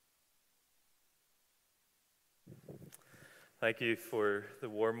Thank you for the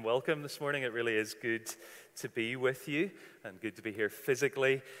warm welcome this morning. It really is good to be with you and good to be here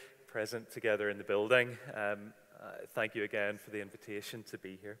physically present together in the building. Thank you again for the invitation to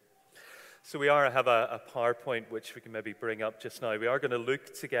be here. So I have a PowerPoint which we can maybe bring up just now. We are going to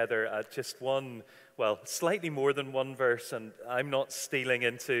look together at just one, slightly more than one verse, and I'm not stealing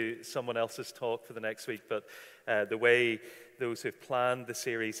into someone else's talk for the next week, but the way those who've planned the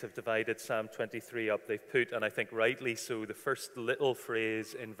series have divided Psalm 23 up, they've put, and I think rightly so, the first little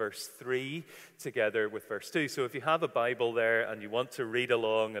phrase in verse 3 together with verse 2. So if you have a Bible there and you want to read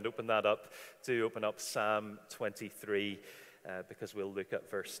along and open that up, do open up Psalm 23. Because we'll look at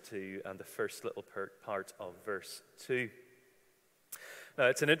verse 2 and the first little part of verse 2. Now,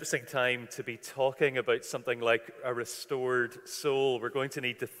 it's an interesting time to be talking about something like a restored soul. We're going to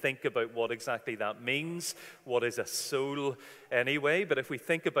need to think about what exactly that means. What is a soul anyway? But if we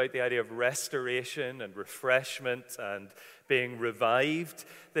think about the idea of restoration and refreshment and being revived,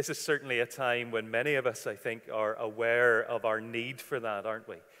 this is certainly a time when many of us, I think, are aware of our need for that, aren't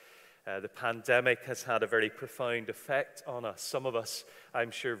we? The pandemic has had a very profound effect on us. Some of us, I'm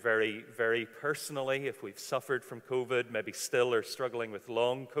sure, very, very personally, if we've suffered from COVID, maybe still are struggling with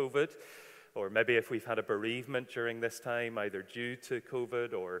long COVID, or maybe if we've had a bereavement during this time, either due to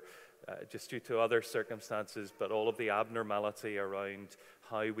COVID or just due to other circumstances, but all of the abnormality around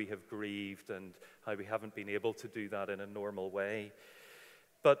how we have grieved and how we haven't been able to do that in a normal way.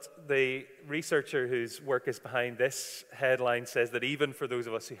 But the researcher whose work is behind this headline says that even for those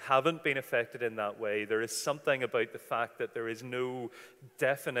of us who haven't been affected in that way, there is something about the fact that there is no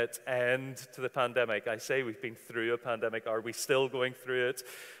definite end to the pandemic. I say we've been through a pandemic. Are we still going through it?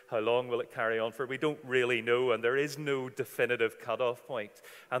 How long will it carry on for? We don't really know, and there is no definitive cutoff point.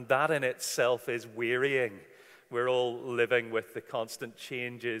 And that in itself is wearying. We're all living with the constant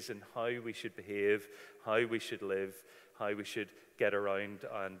changes in how we should behave, how we should live, how we should get around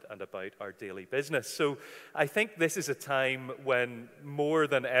and about our daily business. So I think this is a time when more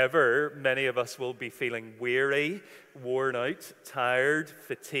than ever, many of us will be feeling weary, worn out, tired,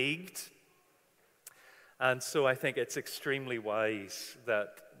 fatigued. And so I think it's extremely wise that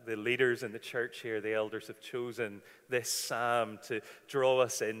the leaders in the church here, the elders, have chosen this psalm to draw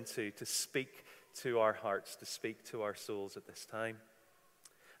us into, to speak to our hearts, to speak to our souls at this time.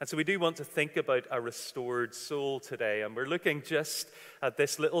 And so we do want to think about a restored soul today. And we're looking just at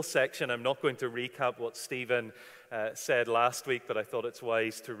this little section. I'm not going to recap what Stephen said last week, but I thought it's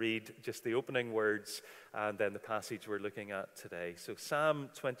wise to read just the opening words and then the passage we're looking at today. So Psalm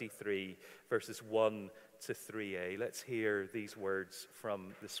 23, verses 1 to 3a. Let's hear these words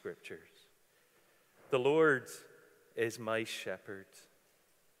from the scriptures. The Lord is my shepherd.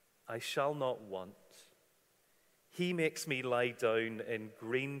 I shall not want. He makes me lie down in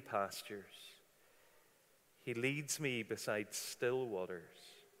green pastures. He leads me beside still waters.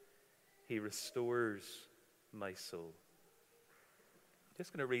 He restores my soul. I'm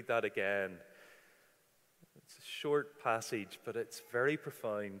just going to read that again. It's a short passage, but it's very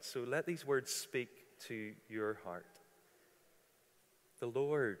profound. So let these words speak to your heart. The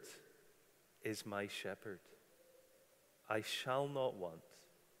Lord is my shepherd. I shall not want.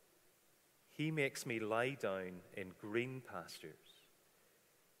 He makes me lie down in green pastures.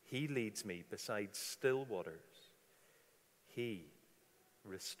 He leads me beside still waters. He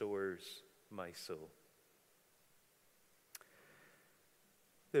restores my soul.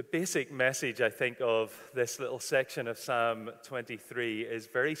 The basic message, I think, of this little section of Psalm 23 is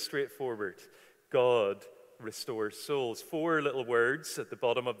very straightforward. God restores souls. 4 little words at the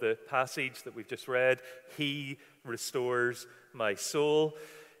bottom of the passage that we've just read. He restores my soul.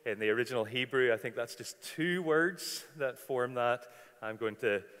 In the original Hebrew, I think that's just 2 words that form that. I'm going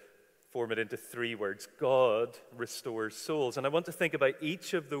to form it into 3 words. God restores souls. And I want to think about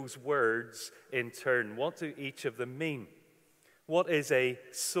each of those words in turn. What do each of them mean? What is a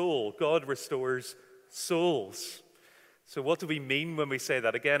soul? God restores souls. So what do we mean when we say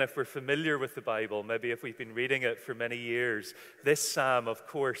that? Again, if we're familiar with the Bible, maybe if we've been reading it for many years, this psalm, of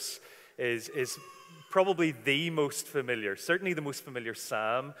course, is probably the most familiar, certainly the most familiar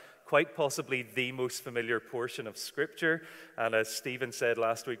psalm, quite possibly the most familiar portion of Scripture, and as Stephen said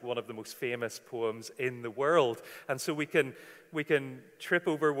last week, one of the most famous poems in the world. And so we can trip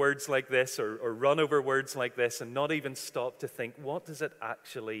over words like this or run over words like this and not even stop to think, what does it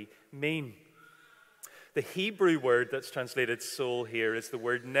actually mean? The Hebrew word that's translated soul here is the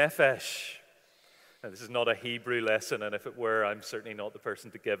word nephesh. Now, this is not a Hebrew lesson, and if it were, I'm certainly not the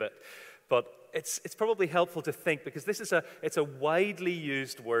person to give it. But it's probably helpful to think, because it's a widely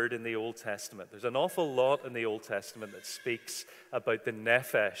used word in the Old Testament. There's an awful lot in the Old Testament that speaks about the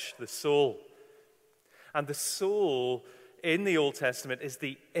nephesh, the soul. And the soul in the Old Testament is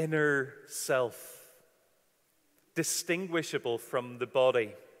the inner self, distinguishable from the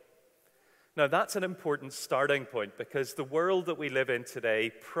body. Now, that's an important starting point because the world that we live in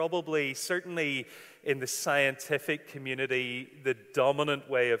today, probably, certainly in the scientific community, the dominant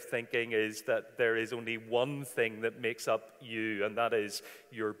way of thinking is that there is only one thing that makes up you, and that is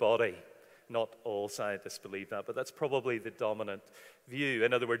your body. Not all scientists believe that, but that's probably the dominant view.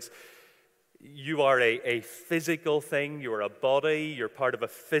 In other words, you are a physical thing, you're a body, you're part of a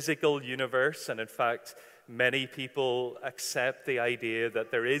physical universe, and in fact, many people accept the idea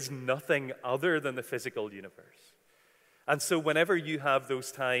that there is nothing other than the physical universe. And so whenever you have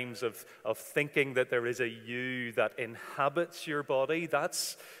those times of thinking that there is a you that inhabits your body,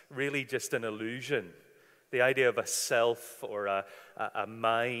 that's really just an illusion. The idea of a self or a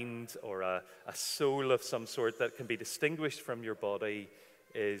mind or a soul of some sort that can be distinguished from your body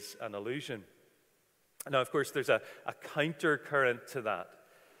is an illusion. Now, of course, there's a countercurrent to that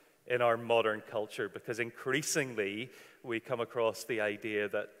in our modern culture, because increasingly we come across the idea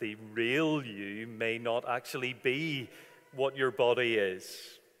that the real you may not actually be what your body is.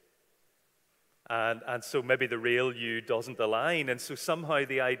 And so maybe the real you doesn't align. And so somehow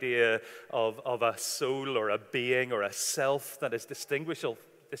the idea of a soul or a being or a self that is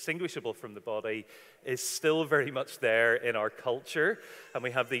distinguishable from the body is still very much there in our culture. And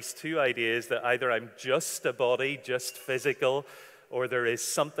we have these two ideas that either I'm just a body, just physical, or there is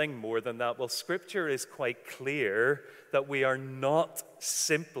something more than that. Well, Scripture is quite clear that we are not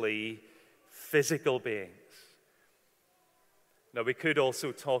simply physical beings. Now, we could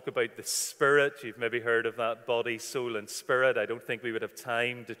also talk about the spirit. You've maybe heard of that, body, soul, and spirit. I don't think we would have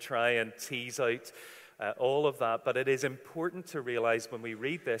time to try and tease out all of that, but it is important to realize when we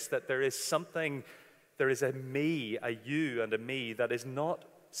read this that there is a me, a you and a me that is not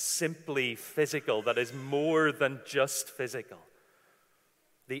simply physical, that is more than just physical.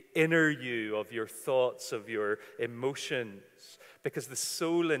 The inner you of your thoughts, of your emotions, because the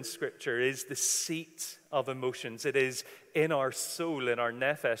soul in Scripture is the seat of emotions. It is in our soul, in our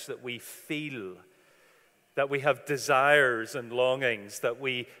nephesh, that we feel, that we have desires and longings, that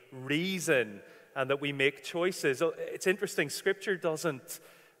we reason, and that we make choices. It's interesting, Scripture doesn't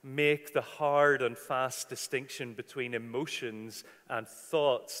make the hard and fast distinction between emotions and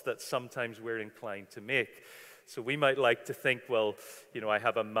thoughts that sometimes we're inclined to make. So we might like to think, well, I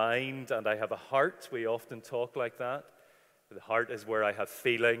have a mind and I have a heart. We often talk like that. The heart is where I have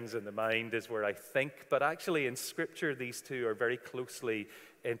feelings and the mind is where I think. But actually in Scripture, these two are very closely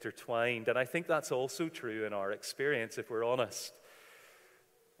intertwined. And I think that's also true in our experience, if we're honest.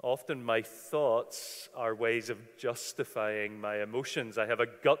 Often my thoughts are ways of justifying my emotions. I have a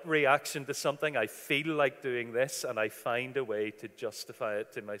gut reaction to something. I feel like doing this, and I find a way to justify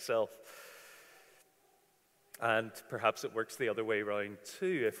it to myself. And perhaps it works the other way around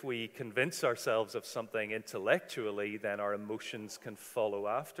too. If we convince ourselves of something intellectually, then our emotions can follow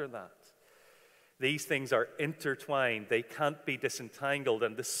after that. These things are intertwined. They can't be disentangled.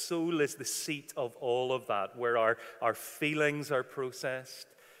 And the soul is the seat of all of that, where our feelings are processed,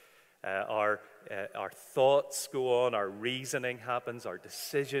 our thoughts go on, our reasoning happens, our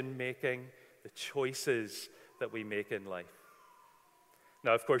decision-making, the choices that we make in life.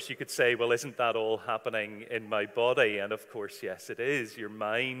 Now, of course, you could say, well, isn't that all happening in my body? And of course, yes, it is. Your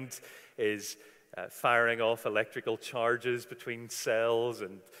mind is firing off electrical charges between cells,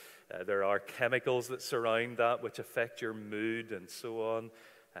 and there are chemicals that surround that which affect your mood and so on.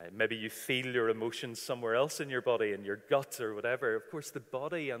 Maybe you feel your emotions somewhere else in your body, in your gut or whatever. Of course, the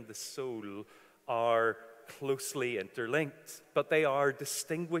body and the soul are closely interlinked, but they are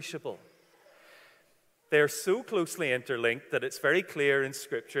distinguishable. They're so closely interlinked that it's very clear in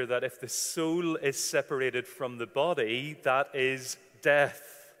Scripture that if the soul is separated from the body, that is death.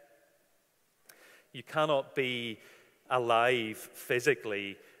 You cannot be alive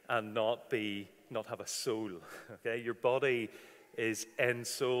physically and not have a soul. Okay? Your body is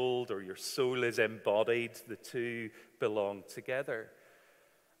ensouled, or your soul is embodied. The two belong together.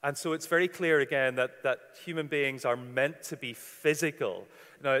 And so it's very clear again that human beings are meant to be physical.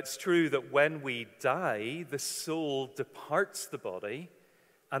 Now, it's true that when we die, the soul departs the body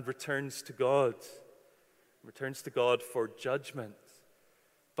and returns to God for judgment.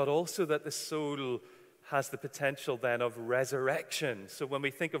 But also that the soul has the potential then of resurrection. So when we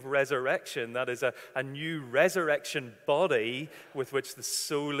think of resurrection, that is a new resurrection body with which the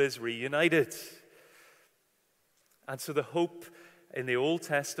soul is reunited. And so the hope in the Old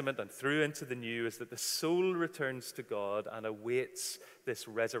Testament and through into the New is that the soul returns to God and awaits this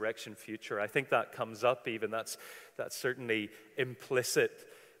resurrection future. I think that comes up even. That's certainly implicit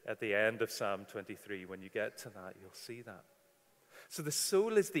at the end of Psalm 23. When you get to that, you'll see that. So the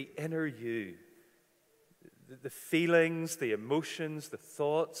soul is the inner you. The feelings, the emotions, the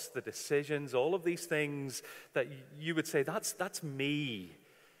thoughts, the decisions, all of these things that you would say, that's me.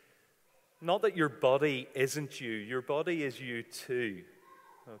 Not that your body isn't you. Your body is you too.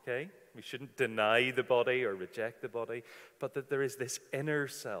 Okay? We shouldn't deny the body or reject the body, but that there is this inner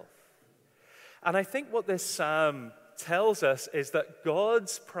self. And I think what this psalm tells us is that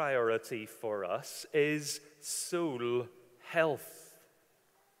God's priority for us is soul health.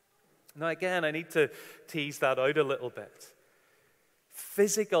 Now, again, I need to tease that out a little bit.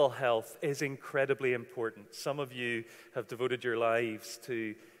 Physical health is incredibly important. Some of you have devoted your lives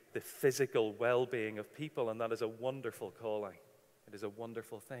to the physical well-being of people, and that is a wonderful calling. It is a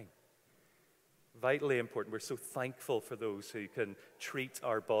wonderful thing. Vitally important. We're so thankful for those who can treat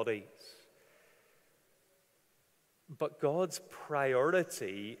our bodies. But God's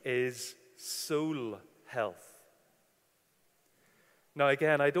priority is soul health. Now,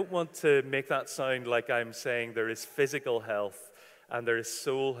 again, I don't want to make that sound like I'm saying there is physical health and there is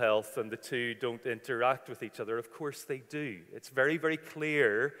soul health and the two don't interact with each other. Of course they do. It's very, very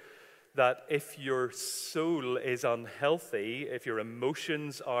clear that if your soul is unhealthy, if your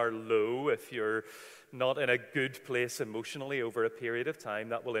emotions are low, if you're not in a good place emotionally over a period of time,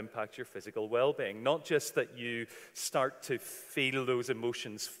 that will impact your physical well-being. Not just that you start to feel those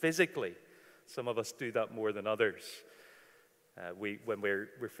emotions physically. Some of us do that more than others. When we're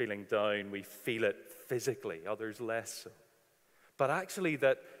feeling down, we feel it physically, others less so. But actually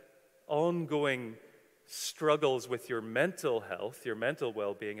that ongoing struggles with your mental health, your mental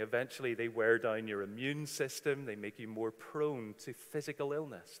well-being, eventually they wear down your immune system, they make you more prone to physical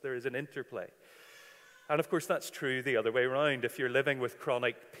illness. There is an interplay. And of course that's true the other way around. If you're living with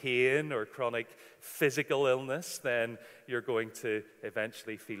chronic pain or chronic physical illness, then you're going to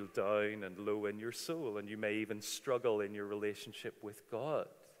eventually feel down and low in your soul, and you may even struggle in your relationship with God.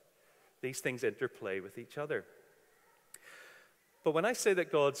 These things interplay with each other. But when I say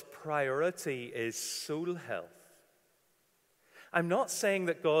that God's priority is soul health, I'm not saying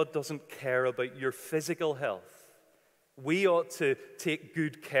that God doesn't care about your physical health. We ought to take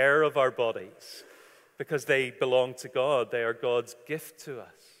good care of our bodies, because they belong to God. They are God's gift to us.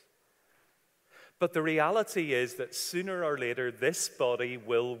 But the reality is that sooner or later, this body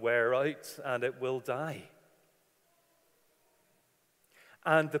will wear out and it will die.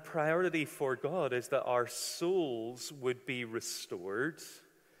 And the priority for God is that our souls would be restored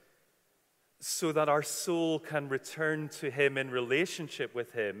so that our soul can return to Him in relationship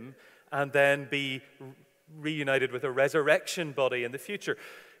with Him and then be reunited with a resurrection body in the future.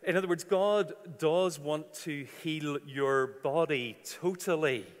 In other words, God does want to heal your body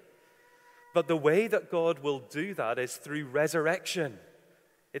totally. But the way that God will do that is through resurrection.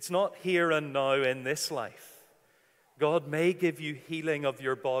 It's not here and now in this life. God may give you healing of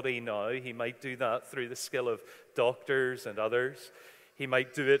your body now. He might do that through the skill of doctors and others. He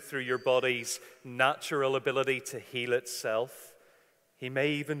might do it through your body's natural ability to heal itself. He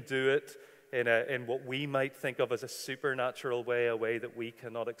may even do it in what we might think of as a supernatural way, a way that we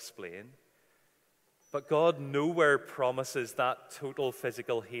cannot explain. But God nowhere promises that total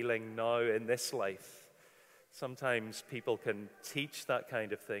physical healing now in this life. Sometimes people can teach that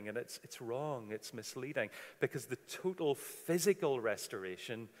kind of thing, and it's wrong, it's misleading, because the total physical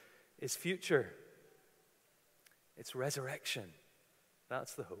restoration is future. It's resurrection.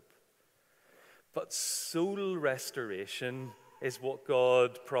 That's the hope. But soul restoration is what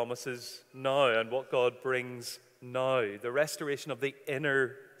God promises now and what God brings now, the restoration of the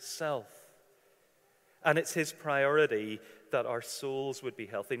inner self. And it's His priority that our souls would be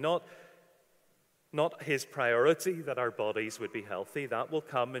healthy, not His priority that our bodies would be healthy. That will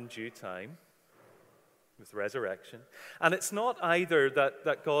come in due time with resurrection. And it's not either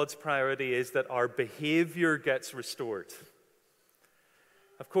that God's priority is that our behavior gets restored.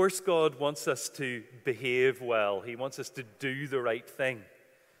 Of course, God wants us to behave well. He wants us to do the right thing.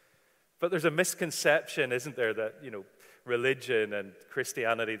 But there's a misconception, isn't there, that, religion and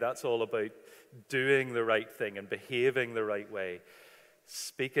Christianity, that's all about doing the right thing and behaving the right way,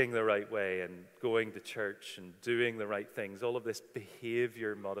 speaking the right way and going to church and doing the right things, all of this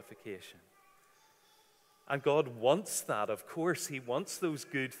behavior modification. And God wants that, of course. He wants those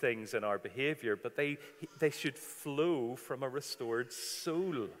good things in our behavior, but they should flow from a restored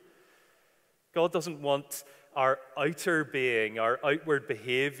soul. God doesn't want our outer being, our outward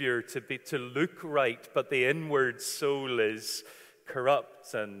behavior to look right, but the inward soul is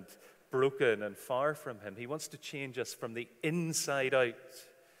corrupt and broken and far from Him. He wants to change us from the inside out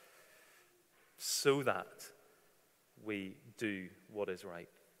so that we do what is right.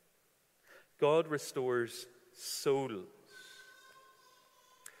 God restores souls.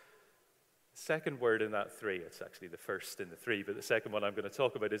 The second word in that three, it's actually the first in the three, but the second one I'm going to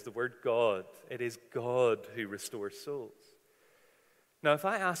talk about is the word God. It is God who restores souls. Now, if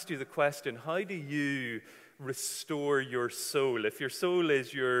I asked you the question, how do you restore your soul? If your soul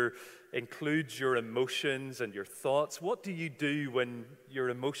includes your emotions and your thoughts, what do you do when your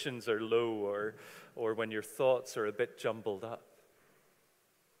emotions are low or when your thoughts are a bit jumbled up?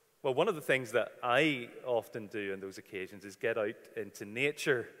 Well, one of the things that I often do on those occasions is get out into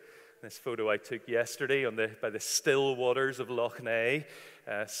nature. This photo I took yesterday by the still waters of Loch Ness,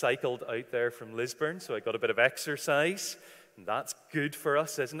 cycled out there from Lisburn, so I got a bit of exercise, and that's good for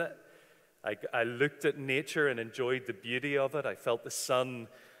us, isn't it? I looked at nature and enjoyed the beauty of it. I felt the sun.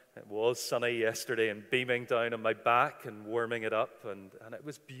 It was sunny yesterday and beaming down on my back and warming it up, and it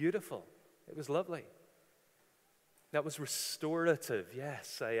was beautiful. It was lovely. That was restorative.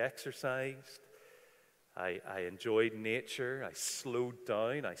 Yes, I exercised. I enjoyed nature. I slowed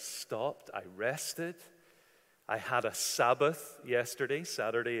down. I stopped. I rested. I had a Sabbath yesterday.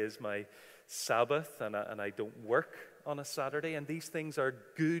 Saturday is my Sabbath, and I don't work on a Saturday. And these things are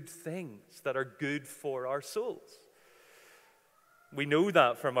good things that are good for our souls. We know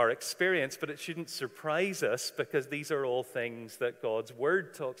that from our experience, but it shouldn't surprise us because these are all things that God's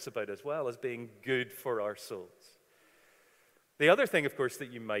Word talks about as well as being good for our souls. The other thing, of course,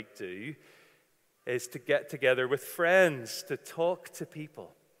 that you might do is to get together with friends, to talk to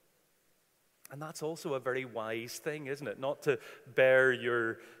people. And that's also a very wise thing, isn't it? Not to bear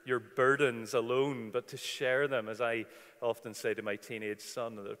your burdens alone, but to share them. As I often say to my teenage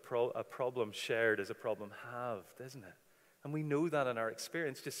son, a problem shared is a problem halved, isn't it? And we know that in our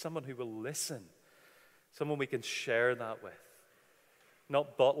experience, just someone who will listen, someone we can share that with.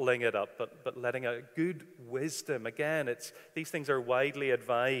 Not bottling it up, but letting out good wisdom. Again, these things are widely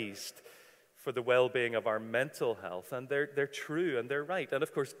advised for the well-being of our mental health, and they're true and they're right. And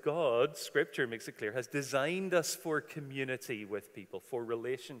of course, God, Scripture makes it clear, has designed us for community with people, for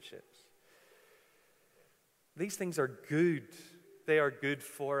relationships. These things are good. They are good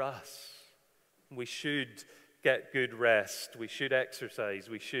for us. We should get good rest. We should exercise.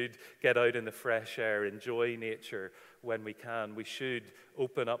 We should get out in the fresh air, enjoy nature when we can. We should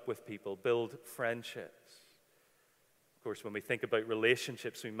open up with people, build friendships. Of course, when we think about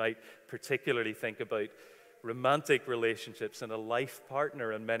relationships, we might particularly think about romantic relationships and a life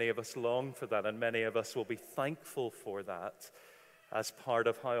partner, and many of us long for that, and many of us will be thankful for that as part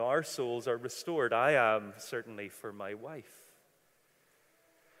of how our souls are restored. I am, certainly, for my wife.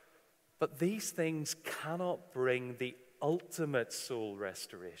 But these things cannot bring the ultimate soul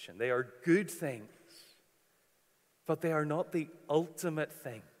restoration. They are good things, but they are not the ultimate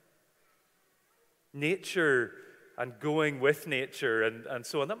thing. Nature and going with nature and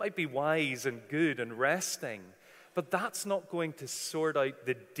so on, that might be wise and good and resting, but that's not going to sort out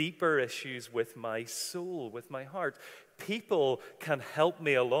the deeper issues with my soul, with my heart. People can help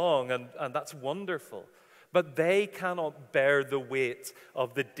me along, and that's wonderful, but they cannot bear the weight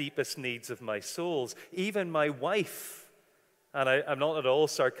of the deepest needs of my souls. Even my wife, and I'm not at all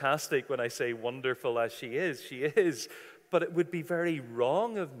sarcastic when I say wonderful as she is, but it would be very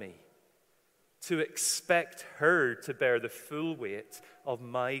wrong of me to expect her to bear the full weight of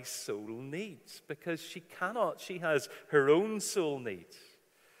my soul needs, because she cannot. She has her own soul needs.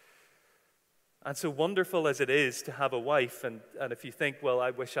 And so wonderful as it is to have a wife, and if you think, well,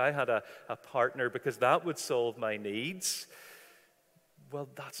 I wish I had a partner because that would solve my needs, well,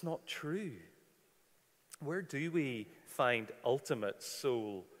 that's not true. Where do we find ultimate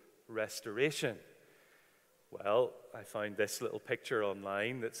soul restoration? Well, I found this little picture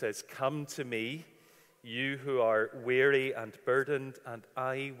online that says, "Come to me, you who are weary and burdened, and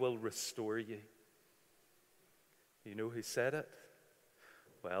I will restore you." You know who said it?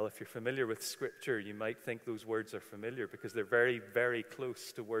 Well, if you're familiar with Scripture, you might think those words are familiar because they're very, very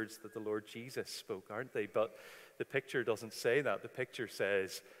close to words that the Lord Jesus spoke, aren't they? But the picture doesn't say that. The picture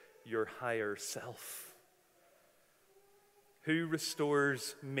says, your higher self. Who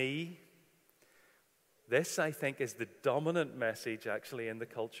restores me? This, I think, is the dominant message, actually, in the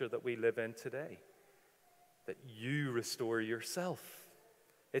culture that we live in today. That you restore yourself.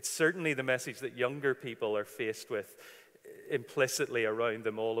 It's certainly the message that younger people are faced with implicitly around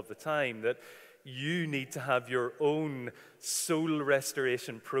them all of the time, that you need to have your own soul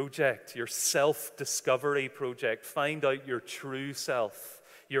restoration project, your self-discovery project. Find out your true self,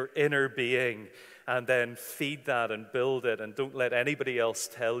 your inner being, and then feed that and build it, and don't let anybody else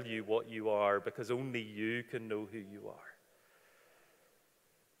tell you what you are, because only you can know who you are.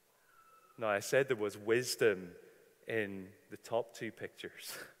 Now, I said there was wisdom in the top two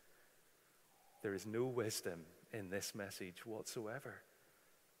pictures. There is no wisdom in this message whatsoever.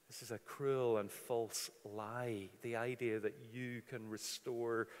 This is a cruel and false lie, the idea that you can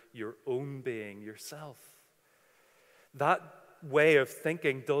restore your own being yourself. That way of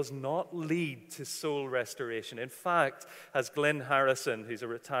thinking does not lead to soul restoration. In fact, as Glenn Harrison, who's a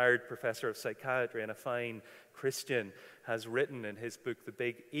retired professor of psychiatry and a fine Christian, has written in his book, The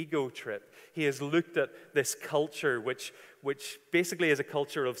Big Ego Trip, he has looked at this culture which basically is a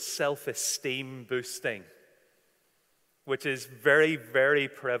culture of self-esteem boosting, which is very, very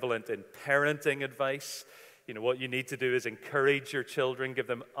prevalent in parenting advice. You know, what you need to do is encourage your children, give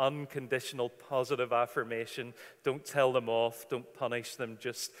them unconditional positive affirmation. Don't tell them off, don't punish them,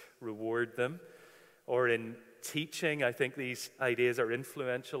 just reward them. Or in teaching, I think these ideas are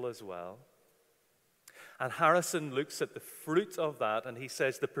influential as well. And Harrison looks at the fruit of that, and he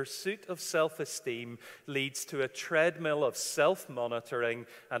says the pursuit of self-esteem leads to a treadmill of self-monitoring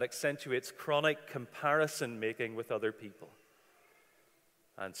and accentuates chronic comparison-making with other people.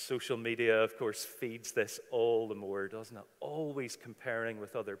 And social media, of course, feeds this all the more, doesn't it? Always comparing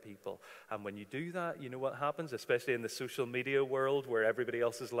with other people. And when you do that, you know what happens, especially in the social media world where everybody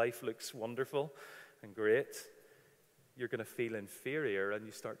else's life looks wonderful and great. You're going to feel inferior and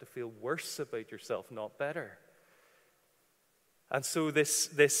you start to feel worse about yourself, not better. And so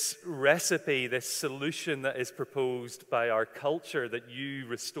this recipe, this solution that is proposed by our culture, that you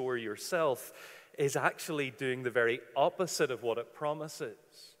restore yourself, is actually doing the very opposite of what it promises.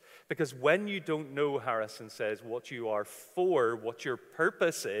 Because when you don't know, Harrison says, what you are for, what your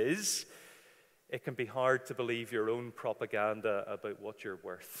purpose is, it can be hard to believe your own propaganda about what you're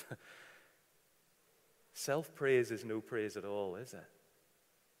worth. Self-praise is no praise at all, is it?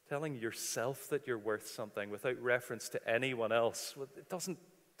 Telling yourself that you're worth something without reference to anyone else, well, it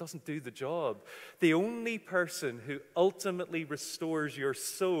doesn't do the job. The only person who ultimately restores your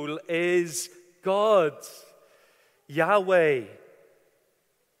soul is God, Yahweh.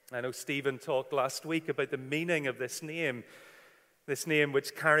 I know Stephen talked last week about the meaning of this name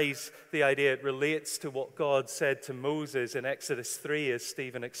which carries the idea, it relates to what God said to Moses in Exodus 3, as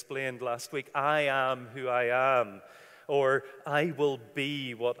Stephen explained last week. I am who I am, or I will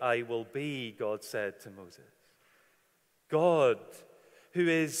be what I will be, God said to Moses. God, who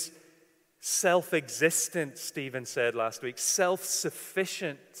is self-existent, Stephen said last week,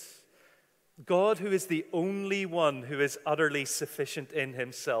 self-sufficient. God, who is the only one who is utterly sufficient in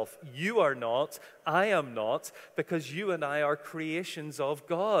himself. You are not, I am not, because you and I are creations of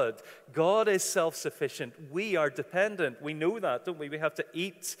God. God is self-sufficient. We are dependent. We know that, don't we? We have to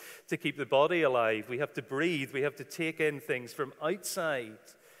eat to keep the body alive. We have to breathe. We have to take in things from outside.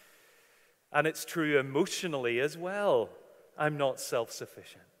 And it's true emotionally as well. I'm not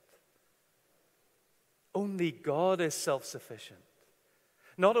self-sufficient. Only God is self-sufficient.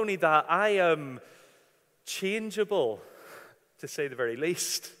 Not only that, I am changeable, to say the very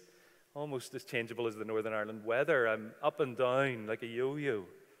least. Almost as changeable as the Northern Ireland weather. I'm up and down like a yo-yo.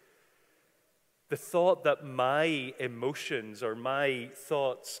 The thought that my emotions or my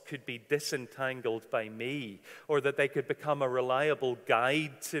thoughts could be disentangled by me, or that they could become a reliable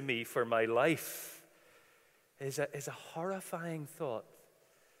guide to me for my life, is a horrifying thought.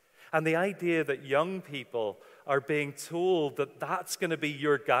 And the idea that young people are being told that that's going to be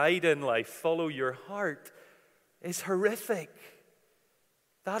your guide in life, follow your heart, is horrific.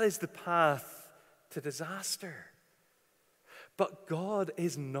 That is the path to disaster. But God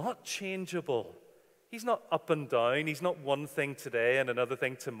is not changeable. He's not up and down. He's not one thing today and another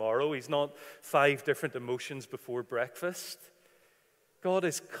thing tomorrow. He's not 5 different emotions before breakfast. God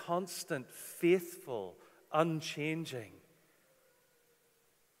is constant, faithful, unchanging.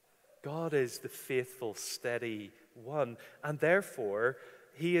 God is the faithful, steady one, and therefore,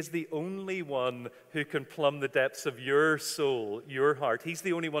 he is the only one who can plumb the depths of your soul, your heart. He's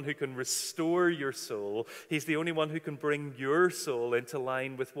the only one who can restore your soul. He's the only one who can bring your soul into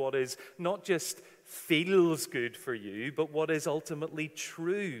line with what is not just feels good for you, but what is ultimately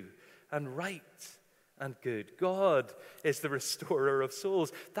true and right and good. God is the restorer of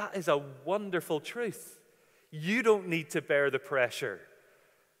souls. That is a wonderful truth. You don't need to bear the pressure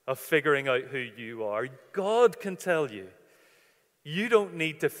of figuring out who you are. God can tell you. You don't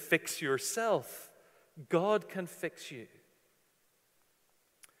need to fix yourself. God can fix you.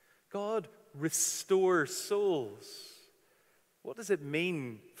 God restores souls. What does it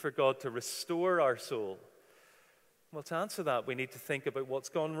mean for God to restore our soul? Well, to answer that, we need to think about what's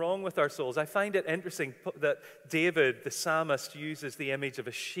gone wrong with our souls. I find it interesting that David, the psalmist, uses the image of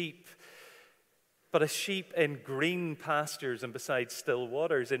a sheep, but a sheep in green pastures and beside still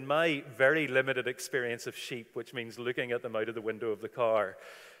waters. In my very limited experience of sheep, which means looking at them out of the window of the car,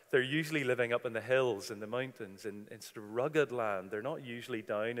 they're usually living up in the hills, in the mountains, in sort of rugged land. They're not usually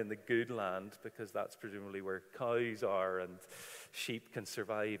down in the good land, because that's presumably where cows are and sheep can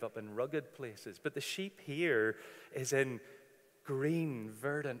survive up in rugged places. But the sheep here is in green,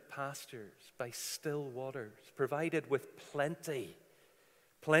 verdant pastures by still waters, provided with plenty.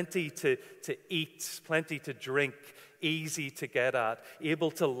 Plenty to eat, plenty to drink, easy to get at,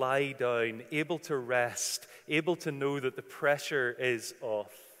 able to lie down, able to rest, able to know that the pressure is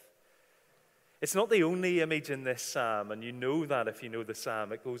off. It's not the only image in this psalm, and you know that if you know the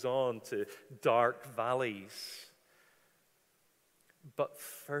psalm. It goes on to dark valleys. But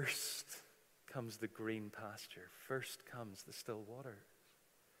first comes the green pasture. First comes the still waters.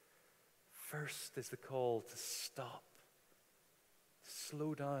 First is the call to stop,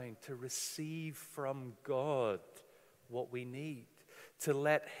 slow down, to receive from God what we need, to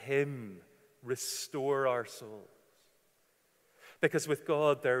let Him restore our souls. Because with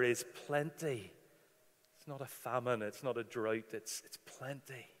God there is plenty. It's not a famine, it's not a drought, it's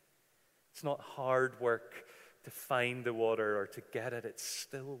plenty. It's not hard work to find the water or to get it, it's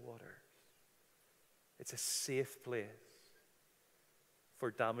still water. It's a safe place for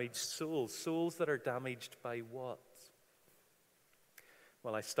damaged souls. Souls that are damaged by what?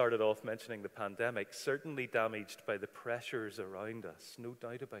 Well, I started off mentioning the pandemic, certainly damaged by the pressures around us, no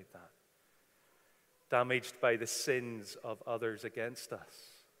doubt about that. Damaged by the sins of others against us,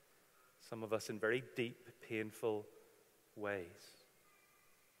 some of us in very deep, painful ways.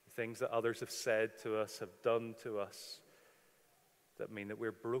 The things that others have said to us, have done to us, that mean that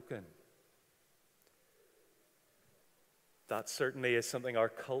we're broken. That certainly is something our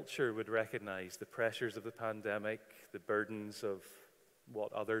culture would recognize, the pressures of the pandemic, the burdens of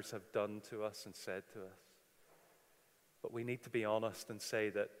what others have done to us and said to us. But we need to be honest and say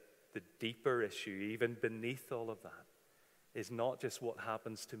that the deeper issue, even beneath all of that, is not just what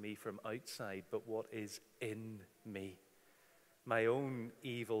happens to me from outside, but what is in me. My own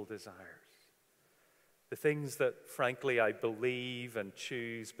evil desires. The things that, frankly, I believe and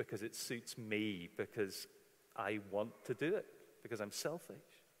choose because it suits me, because I want to do it, because I'm selfish.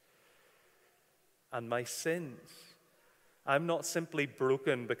 And my sins. I'm not simply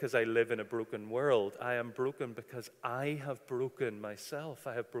broken because I live in a broken world. I am broken because I have broken myself.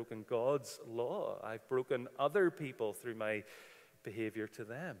 I have broken God's law. I've broken other people through my behavior to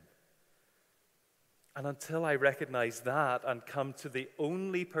them. And until I recognize that and come to the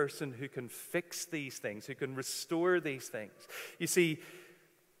only person who can fix these things, who can restore these things. You see,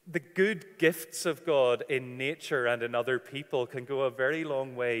 the good gifts of God in nature and in other people can go a very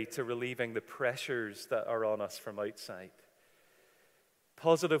long way to relieving the pressures that are on us from outside.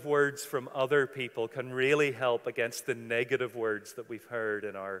 Positive words from other people can really help against the negative words that we've heard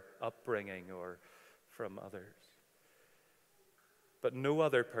in our upbringing or from others. But no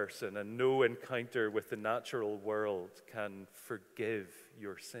other person and no encounter with the natural world can forgive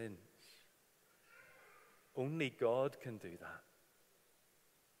your sins. Only God can do that.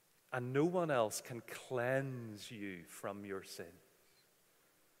 And no one else can cleanse you from your sins.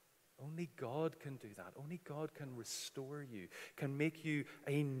 Only God can do that. Only God can restore you, can make you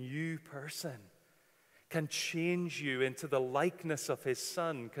a new person, can change you into the likeness of His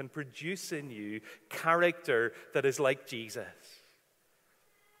Son, can produce in you character that is like Jesus.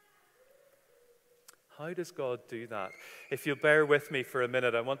 How does God do that? If you'll bear with me for a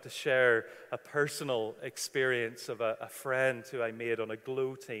minute, I want to share a personal experience of a friend who I made on a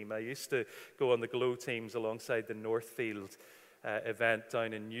GLOW team. I used to go on the GLOW teams alongside the Northfield event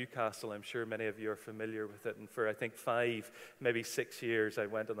down in Newcastle. I'm sure many of you are familiar with it. And for, I think, 5, maybe 6 years, I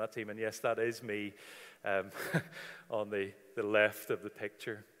went on that team. And yes, that is me on the left of the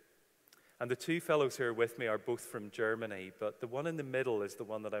picture. And the two fellows who are with me are both from Germany, but the one in the middle is the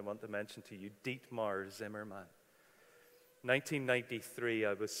one that I want to mention to you, Dietmar Zimmermann. 1993,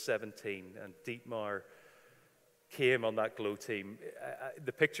 I was 17, and Dietmar came on that GLOW team.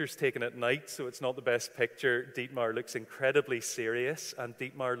 The picture's taken at night, so it's not the best picture. Dietmar looks incredibly serious, and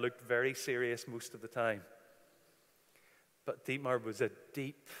Dietmar looked very serious most of the time. But Dietmar was a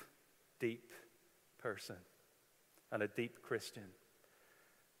deep, deep person, and a deep Christian.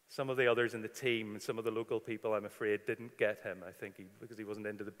 Some of the others in the team, some of the local people, I'm afraid, didn't get him, I think, because he wasn't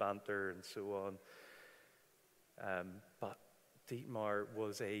into the banter and so on. But Dietmar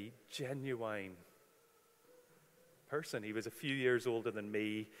was a genuine person. He was a few years older than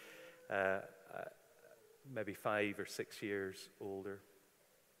me, maybe 5 or 6 years older.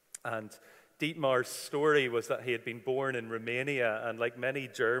 And Dietmar's story was that he had been born in Romania, and like many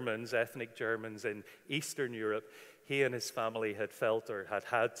Germans, ethnic Germans in Eastern Europe, he and his family had felt or had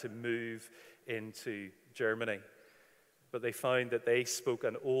had to move into Germany. but they found that they spoke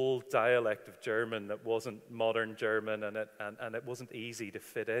an old dialect of German that wasn't modern German, and it wasn't easy to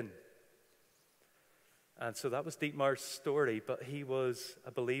fit in. And so that was Dietmar's story, but he was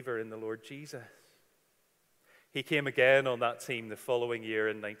a believer in the Lord Jesus. He came again on that team the following year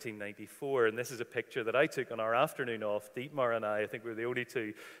in 1994, and this is a picture that I took on our afternoon off. Dietmar and I think we were the only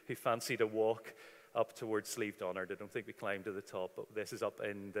two who fancied a walk up towards Slieve Donard. I don't think we climbed to the top, but this is up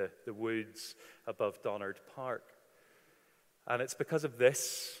in the woods above Donard Park. And it's because of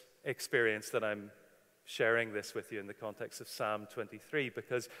this experience that I'm sharing this with you in the context of Psalm 23,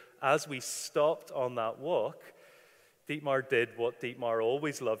 because as we stopped on that walk, Dietmar did what Dietmar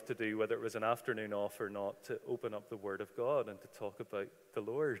always loved to do, whether it was an afternoon off or not, to open up the Word of God and to talk about the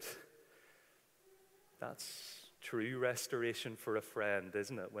Lord. That's true restoration for a friend,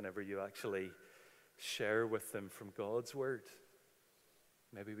 isn't it? Whenever you actually share with them from God's Word.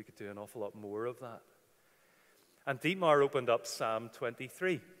 Maybe we could do an awful lot more of that. And Dietmar opened up Psalm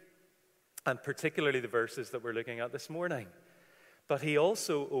 23, and particularly the verses that we're looking at this morning. But he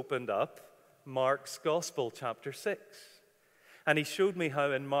also opened up Mark's Gospel, chapter 6. And he showed me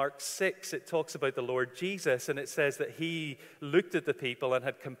how in Mark 6 it talks about the Lord Jesus, and it says that he looked at the people and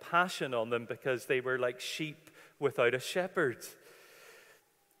had compassion on them because they were like sheep without a shepherd.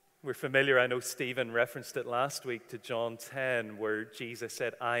 We're familiar, I know Stephen referenced it last week, to John 10, where Jesus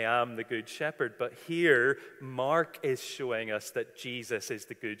said, I am the good shepherd. But here, Mark is showing us that Jesus is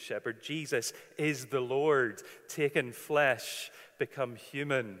the good shepherd. Jesus is the Lord, taken flesh, become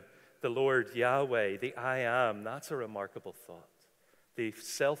human. The Lord Yahweh, the I am. That's a remarkable thought. The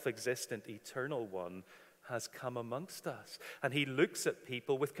self-existent, eternal one has come amongst us. And he looks at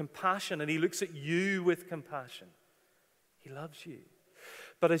people with compassion, and he looks at you with compassion. He loves you.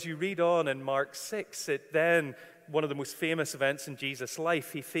 But as you read on in Mark 6, it then, one of the most famous events in Jesus'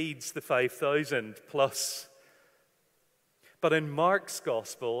 life, he feeds the 5,000 plus. But in Mark's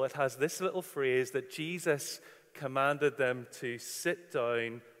gospel, it has this little phrase that Jesus commanded them to sit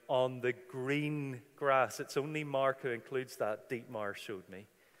down on the green grass. It's only Mark who includes that, Dietmar showed me.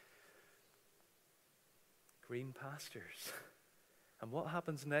 Green pastures. And what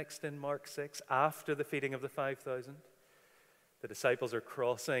happens next in Mark 6 after the feeding of the 5,000? The disciples are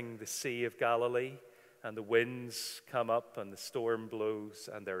crossing the Sea of Galilee, and the winds come up and the storm blows,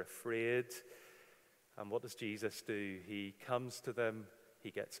 and they're afraid. And what does Jesus do? He comes to them. He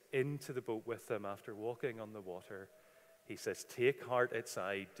gets into the boat with them after walking on the water. He says, take heart, it's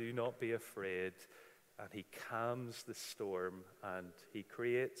I, do not be afraid. And he calms the storm, and he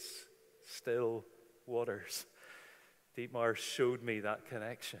creates still waters. Dietmar showed me that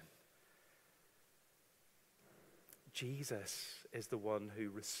connection. Jesus is the one who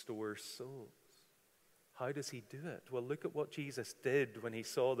restores souls. How does he do it? Well, look at what Jesus did when he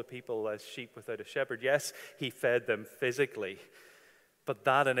saw the people as sheep without a shepherd. Yes, he fed them physically, but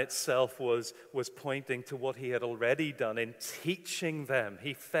that in itself was pointing to what he had already done in teaching them.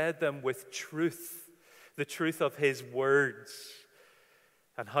 He fed them with truth, the truth of his words.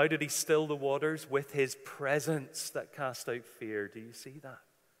 And how did he still the waters? With his presence that cast out fear. Do you see that?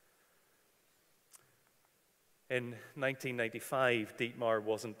 In 1995, Dietmar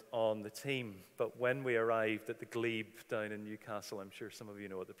wasn't on the team, but when we arrived at the Glebe down in Newcastle, I'm sure some of you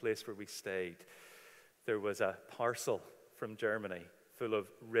know it, the place where we stayed, there was a parcel from Germany full of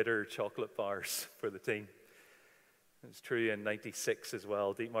Ritter chocolate bars for the team. It's true in 96 as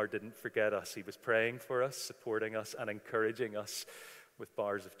well. Dietmar didn't forget us. He was praying for us, supporting us, and encouraging us with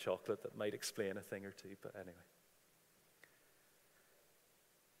bars of chocolate that might explain a thing or two, but anyway.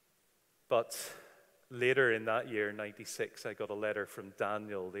 But later in that year, 96, I got a letter from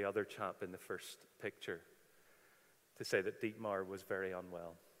Daniel, the other chap in the first picture, to say that Dietmar was very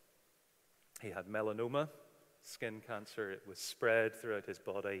unwell. He had melanoma, skin cancer. It was spread throughout his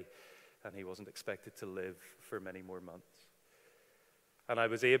body, and he wasn't expected to live for many more months. And I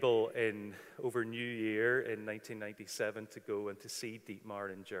was able, over New Year in 1997, to go and to see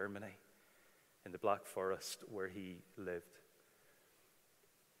Dietmar in Germany, in the Black Forest where he lived.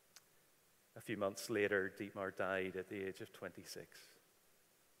 A few months later, Dietmar died at the age of 26.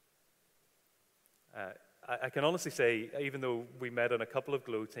 I can honestly say, even though we met on a couple of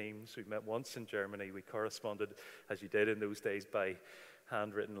GLOW teams, we met once in Germany, we corresponded, as you did in those days, by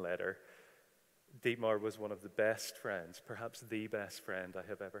handwritten letter. Dietmar was one of the best friends, perhaps the best friend I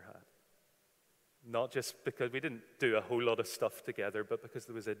have ever had. Not just because we didn't do a whole lot of stuff together, but because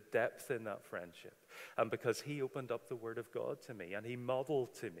there was a depth in that friendship. And because he opened up the Word of God to me, and he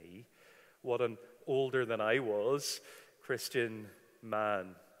modeled to me what an older than I was Christian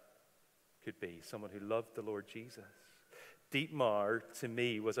man could be, someone who loved the Lord Jesus. Dietmar, to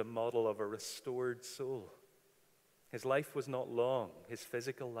me, was a model of a restored soul. His life was not long, his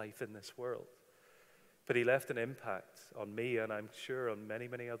physical life in this world. But he left an impact on me, and I'm sure on many,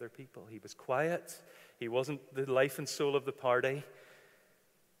 many other people. He was quiet. He wasn't the life and soul of the party,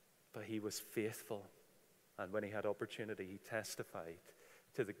 but he was faithful. And when he had opportunity, he testified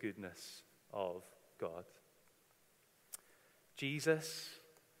to the goodness of God. Jesus,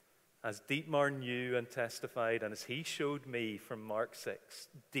 as Dietmar knew and testified, and as he showed me from Mark 6,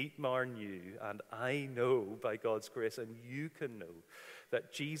 Dietmar knew, and I know by God's grace, and you can know,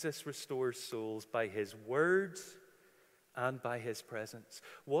 that Jesus restores souls by his words and by his presence.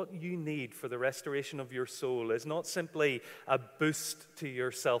 What you need for the restoration of your soul is not simply a boost to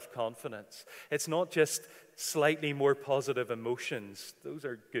your self-confidence. It's not just slightly more positive emotions. Those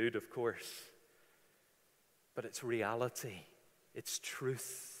are good, of course. But it's reality. It's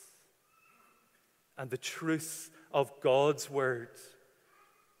truth. And the truth of God's word,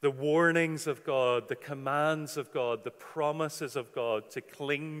 the warnings of God, the commands of God, the promises of God to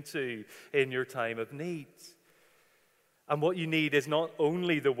cling to in your time of need. And what you need is not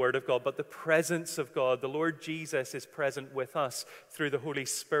only the word of God, but the presence of God. The Lord Jesus is present with us through the Holy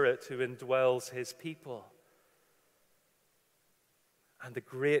Spirit who indwells his people. And the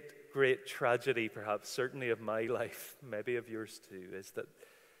great, great tragedy, perhaps, certainly of my life, maybe of yours too, is that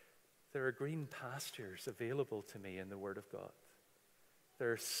there are green pastures available to me in the Word of God.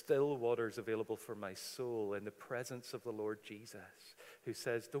 There are still waters available for my soul in the presence of the Lord Jesus, who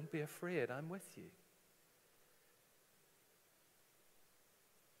says, don't be afraid, I'm with you.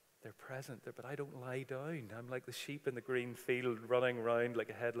 They're present there, but I don't lie down. I'm like the sheep in the green field running around like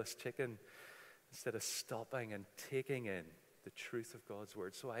a headless chicken instead of stopping and taking in the truth of God's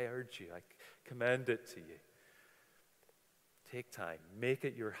word. So I urge you, I commend it to you. Take time, make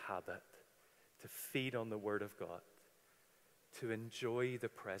it your habit to feed on the word of God, to enjoy the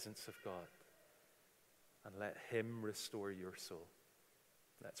presence of God, and let him restore your soul.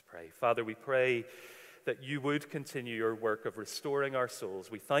 Let's pray. Father, we pray that you would continue your work of restoring our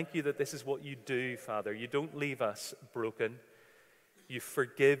souls. We thank you that this is what you do, Father. You don't leave us broken. You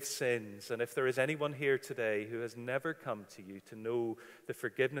forgive sins. And if there is anyone here today who has never come to you to know the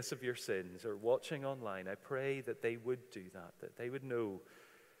forgiveness of your sins or watching online, I pray that they would do that they would know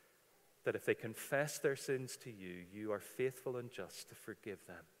that if they confess their sins to you, you are faithful and just to forgive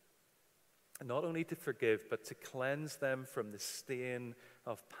them. And not only to forgive, but to cleanse them from the stain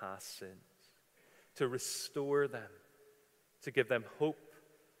of past sins, to restore them, to give them hope.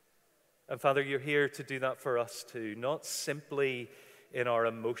 And Father, you're here to do that for us too, not simply in our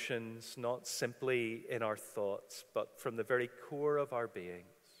emotions, not simply in our thoughts, but from the very core of our beings,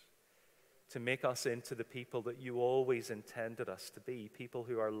 to make us into the people that you always intended us to be, people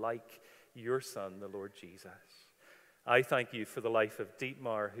who are like your Son, the Lord Jesus. I thank you for the life of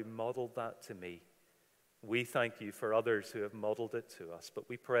Dietmar, who modeled that to me. We thank you for others who have modeled it to us, but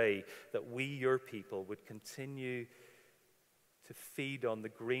we pray that we, your people, would continue to feed on the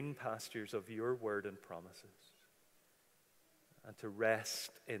green pastures of your word and promises, and to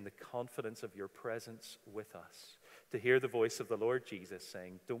rest in the confidence of your presence with us, to hear the voice of the Lord Jesus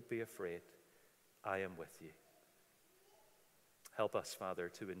saying, don't be afraid, I am with you. Help us, Father,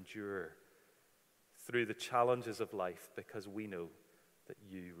 to endure through the challenges of life, because we know that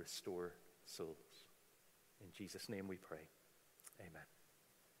you restore souls. In Jesus' name we pray. Amen.